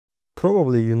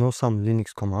Probably you know some Linux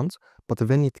commands, but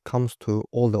when it comes to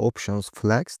all the options,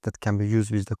 flags that can be used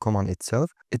with the command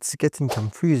itself, it's getting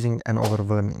confusing and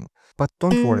overwhelming. But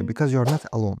don't worry, because you're not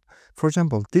alone. For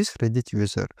example, this Reddit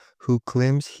user who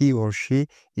claims he or she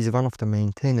is one of the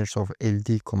maintainers of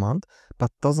LD command, but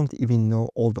doesn't even know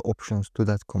all the options to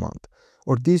that command.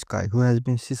 Or this guy who has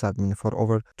been sysadmin for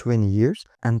over 20 years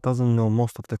and doesn't know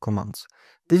most of the commands.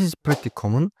 This is pretty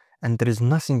common, and there is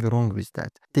nothing wrong with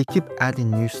that. They keep adding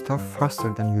new stuff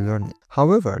faster than you learn it.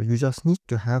 However, you just need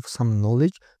to have some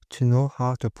knowledge to know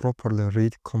how to properly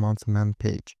read commands man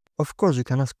page. Of course, you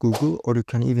can ask Google, or you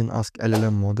can even ask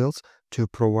LLM models to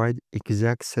provide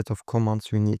exact set of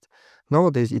commands you need.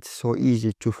 Nowadays, it's so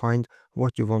easy to find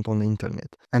what you want on the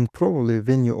internet. And probably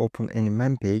when you open any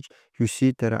man page, you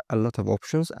see there are a lot of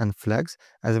options and flags,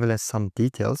 as well as some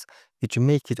details, which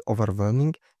make it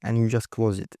overwhelming, and you just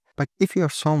close it. But if you are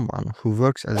someone who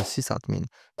works as a sysadmin,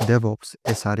 DevOps,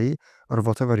 SRE, or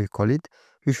whatever you call it,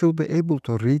 you should be able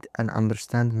to read and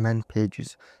understand man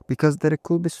pages, because there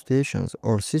could be situations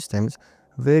or systems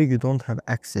where you don't have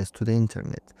access to the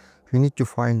internet. You need to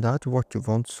find out what you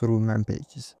want through man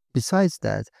pages. Besides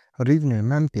that, reading a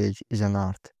man page is an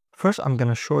art. First, I'm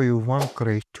gonna show you one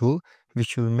great tool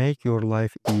which will make your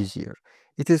life easier.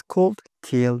 It is called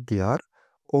TLDR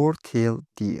or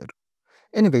TLDR.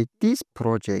 Anyway, this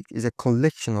project is a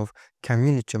collection of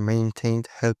community-maintained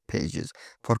help pages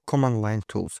for command line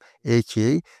tools,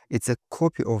 aka it's a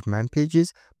copy of man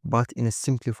pages but in a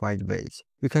simplified way.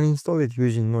 You can install it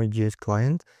using Node.js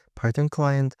client, Python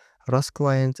client, Rust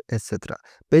client, etc.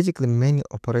 Basically, many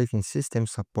operating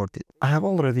systems support it. I have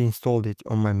already installed it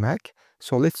on my Mac,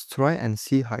 so let's try and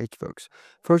see how it works.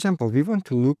 For example, we want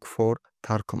to look for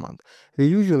tar command. We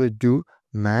usually do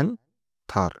man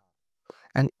tar,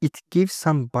 and it gives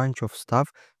some bunch of stuff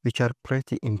which are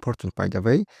pretty important, by the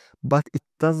way, but it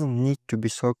doesn't need to be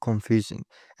so confusing,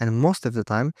 and most of the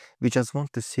time we just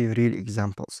want to see real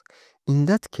examples. In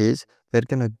that case, we're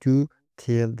gonna do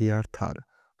TLDR tar.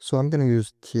 So I'm gonna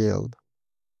use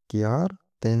TLDR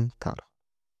then tar.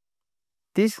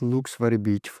 This looks very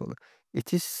beautiful.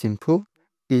 It is simple,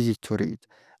 easy to read.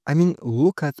 I mean,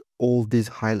 look at all this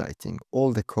highlighting,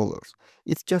 all the colors.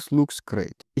 It just looks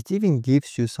great. It even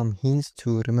gives you some hints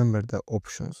to remember the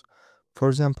options. For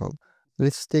example,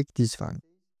 let's take this one.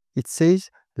 It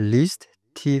says list,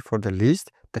 T for the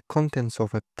list, the contents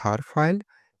of a tar file,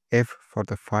 F for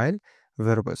the file,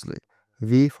 verbosely,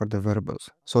 V for the verbose.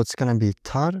 So it's gonna be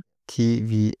tar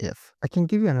TVF. I can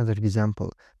give you another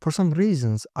example. For some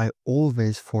reasons, I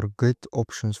always forget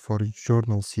options for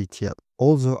journalctl.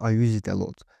 Also, I use it a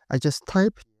lot. I just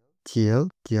type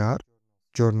TLDR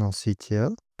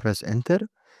journalctl, press enter,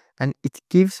 and it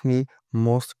gives me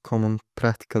most common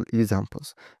practical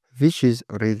examples, which is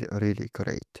really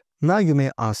great. Now you may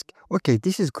ask, okay,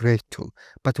 this is great tool,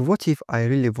 but what if I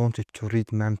really wanted to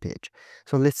read man page?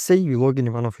 So let's say you log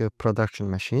in one of your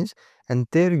production machines, and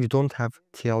there you don't have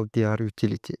TLDR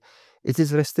utility. It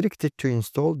is restricted to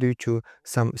install due to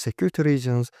some security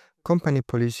reasons, company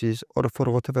policies, or for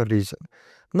whatever reason.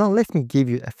 Now let me give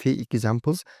you a few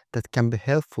examples that can be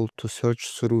helpful to search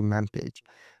through man page.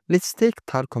 Let's take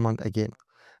tar command again.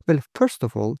 Well, first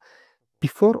of all,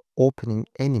 before opening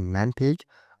any man page,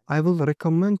 I will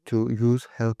recommend to use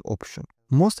help option.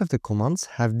 Most of the commands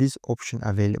have this option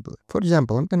available. For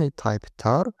example, I'm going to type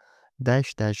tar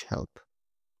 -- help.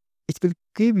 It will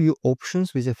give you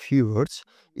options with a few words.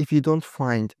 If you don't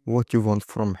find what you want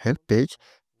from help page,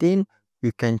 then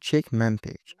you can check man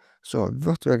page. So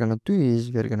what we're going to do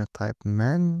is we're going to type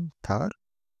man tar.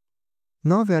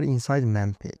 Now we are inside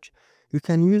man page. You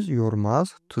can use your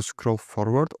mouse to scroll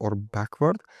forward or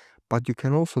backward, but you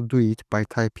can also do it by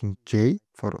typing J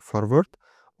for forward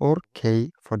or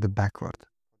K for the backward.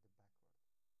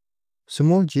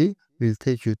 Small g will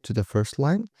take you to the first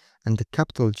line, and the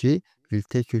capital G will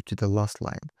take you to the last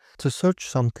line. To search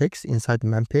some text inside the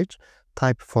man page,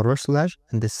 type /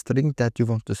 and the string that you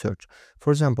want to search.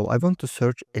 For example, I want to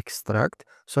search extract,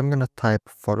 so I'm going to type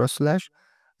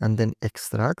 / and then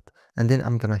extract, and then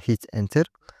I'm going to hit enter.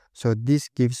 So this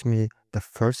gives me the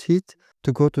first hit.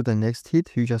 To go to the next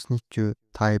hit, you just need to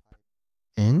type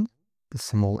N, the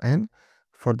small n.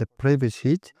 For the previous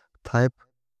hit, type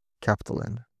capital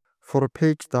N. For a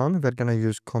page down, we're gonna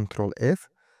use Ctrl F.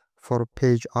 For a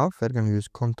page up, we're gonna use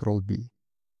Ctrl B.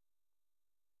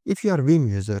 If you are Vim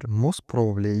user, most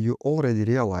probably you already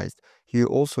realized you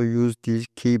also use these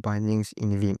key bindings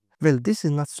in Vim. Well, this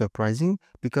is not surprising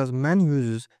because man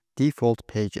uses default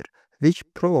pager, which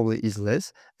probably is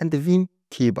less, and the Vim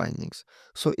key bindings.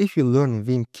 So if you learn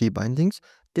Vim key bindings,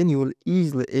 then you will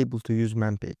easily able to use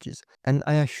man pages. And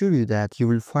I assure you that you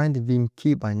will find Vim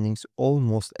key bindings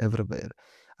almost everywhere.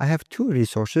 I have two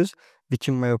resources which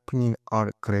in my opinion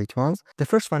are great ones. The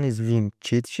first one is Vim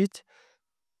cheat sheet.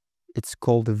 It's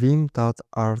called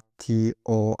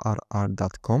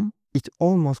vim.rtorr.com. It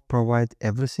almost provides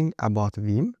everything about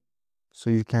Vim, so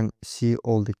you can see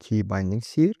all the key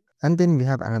bindings here. And then we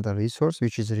have another resource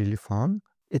which is really fun.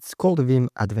 It's called Vim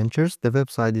Adventures. The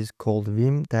website is called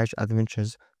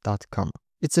vim-adventures.com.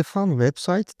 It's a fun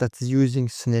website that is using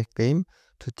Snake Game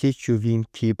to teach you Vim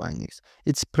key bindings.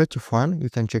 It's pretty fun, you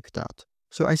can check it out.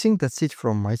 So I think that's it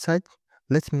from my side.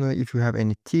 Let me know if you have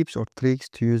any tips or tricks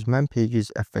to use man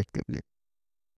pages effectively.